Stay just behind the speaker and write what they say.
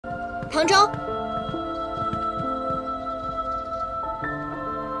唐周，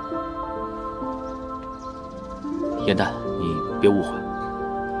颜淡，你别误会。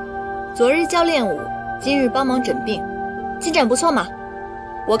昨日教练舞，今日帮忙诊病，进展不错嘛。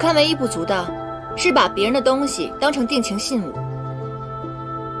我看唯一不足的是把别人的东西当成定情信物。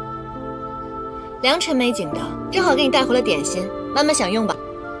良辰美景的，正好给你带回了点心，慢慢享用吧。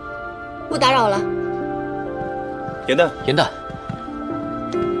不打扰了。颜淡，颜淡。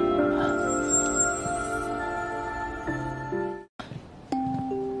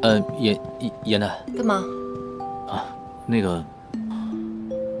颜淡。干嘛？啊，那个，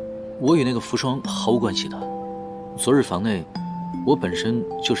我与那个福双毫无关系的。昨日房内，我本身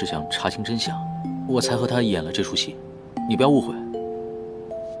就是想查清真相，我才和他演了这出戏，你不要误会。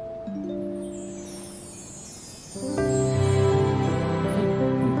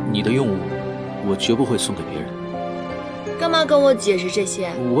你的用物，我绝不会送给别人。干嘛跟我解释这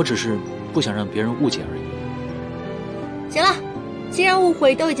些？我只是不想让别人误解而已。行了，既然误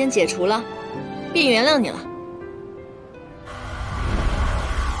会都已经解除了，便原谅你了。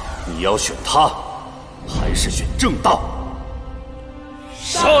你要选他，还是选正道？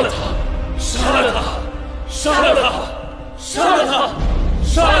杀了他！杀了他！杀了他！杀了他！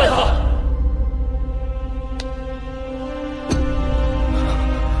杀了他！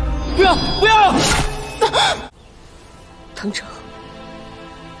不要！不要！唐城，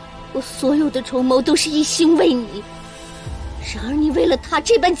我所有的筹谋都是一心为你，然而你为了他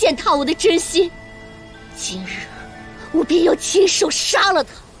这般践踏我的真心，今日我便要亲手杀了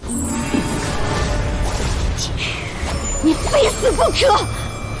他。今日你非死不可！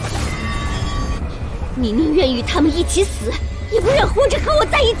你宁愿与他们一起死，也不愿活着和我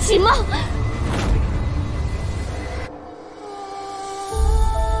在一起吗？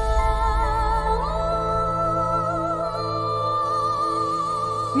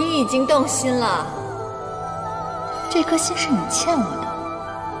你已经动心了，这颗心是你欠我的，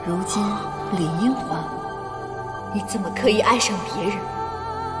如今理应还。你怎么可以爱上别人？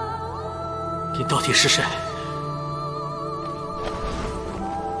你到底是谁？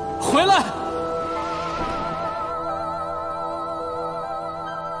回来！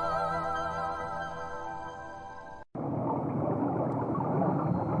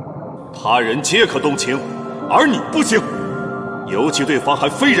他人皆可动情，而你不行。尤其对方还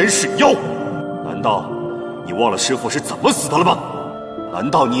非人是妖，难道你忘了师父是怎么死的了吗？难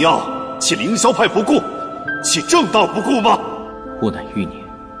道你要弃凌霄派不顾，弃正道不顾吗？吾乃欲你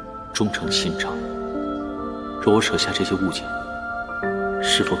忠诚信长，若我舍下这些物件，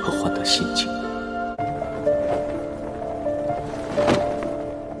是否可换得心境？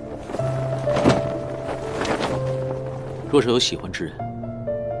若是有喜欢之人，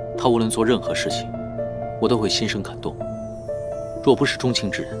他无论做任何事情，我都会心生感动。若不是钟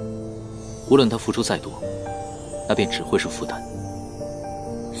情之人，无论他付出再多，那便只会是负担。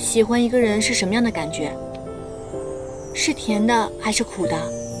喜欢一个人是什么样的感觉？是甜的还是苦的？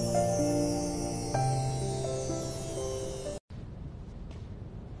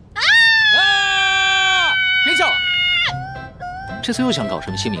别叫了！这次又想搞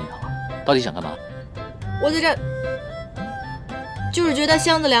什么新名堂了？到底想干嘛？我在这就是觉得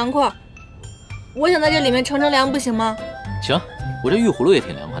箱子凉快，我想在这里面乘凉，不行吗？行，我这玉葫芦也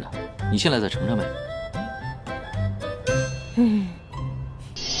挺凉快的，你进来再盛盛呗。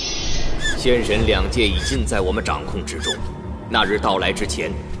仙神两界已尽在我们掌控之中，那日到来之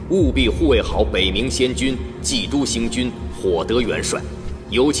前，务必护卫好北冥仙君、冀都星君、火德元帅，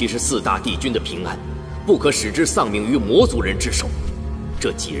尤其是4大帝君的平安，不可使之丧命于魔族人之手。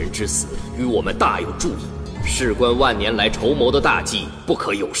这几人之死与我们大有助益，事关万年来筹谋的大计，不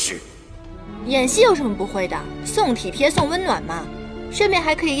可有失。演戏有什么不会的？送体贴送温暖嘛，顺便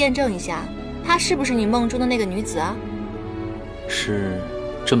还可以验证一下，她是不是你梦中的那个女子啊？是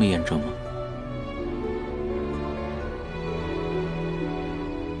这么验证吗？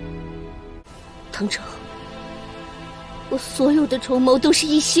唐城，我所有的筹谋都是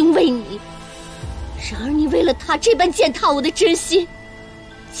一心为你，然而你为了他这般践踏我的真心，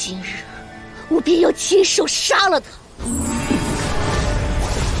今日我便要亲手杀了他。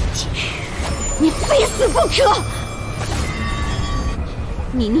今日你非死不可！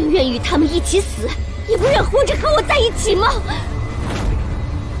你宁愿与他们一起死，也不愿活着和我在一起吗？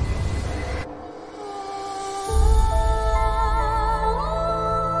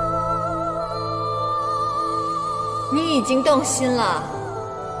你已经动心了，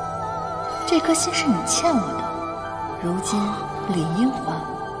这颗心是你欠我的，如今理应还。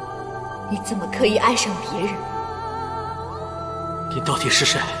你怎么可以爱上别人？你到底是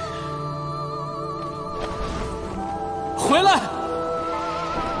谁？回来！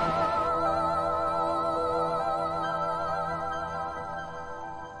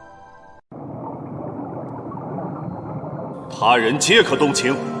他人皆可动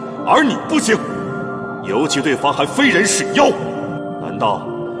情，而你不行，尤其对方还非人是妖。难道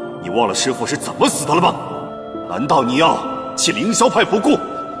你忘了师父是怎么死的了吗？难道你要弃凌霄派不顾，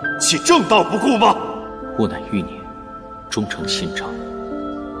弃正道不顾吗？吾乃欲你忠诚信长，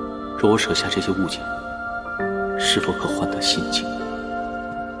若我舍下这些物件，是否可换得心境？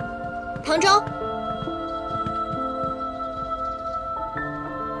唐周，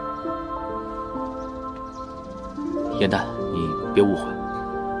颜淡，你别误会。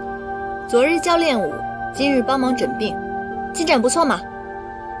昨日教练舞，今日帮忙诊病，进展不错嘛。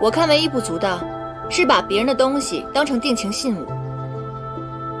我看唯一不足的是把别人的东西当成定情信物。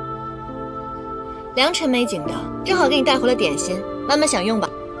良辰美景的，正好给你带回了点心，慢慢享用吧，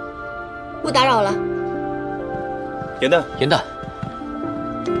不打扰了。颜淡，颜淡，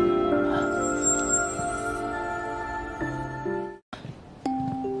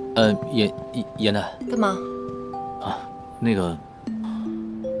颜淡，干嘛？那个，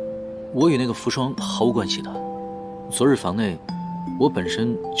我与那个福双毫无关系的。昨日房内，我本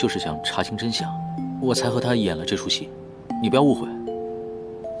身就是想查清真相，我才和他演了这出戏，你不要误会。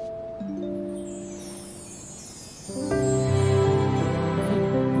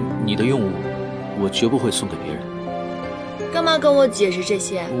你的用物，我绝不会送给别人。干嘛跟我解释这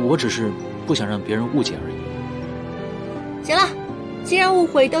些？我只是不想让别人误解而已。行了，既然误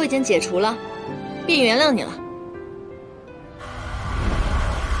会都已经解除了，便原谅你了。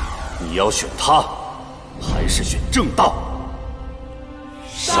你要选他，还是选正道？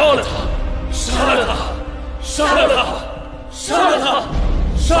杀了他！杀了他！杀了他！杀了他！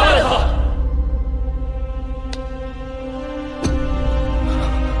杀了他！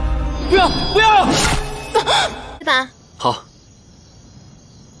不要！不要！对吧？好，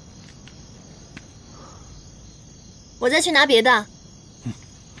我再去拿别的。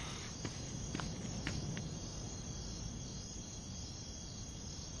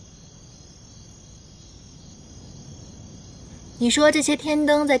你说这些天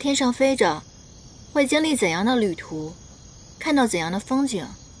灯在天上飞着，会经历怎样的旅途，看到怎样的风景，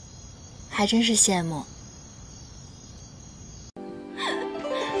还真是羡慕。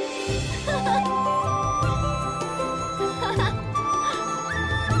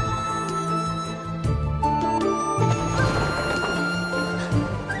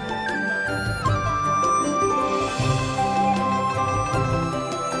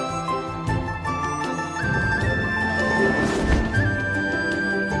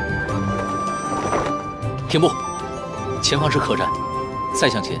停步！前方是客栈，再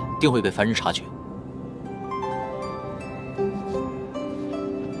向前定会被凡人察觉。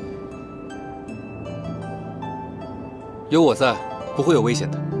有我在，不会有危险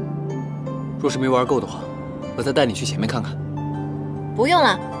的。若是没玩够的话，我再带你去前面看看。不用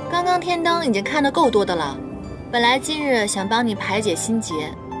了，刚刚天灯已经看得够多的了。本来今日想帮你排解心结，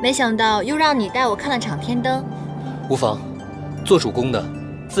没想到又让你带我看了场天灯。无妨，做主公的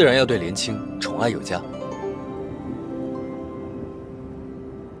自然要对莲卿宠爱有加。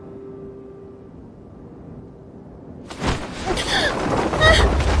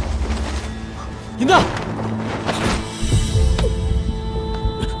银蛋。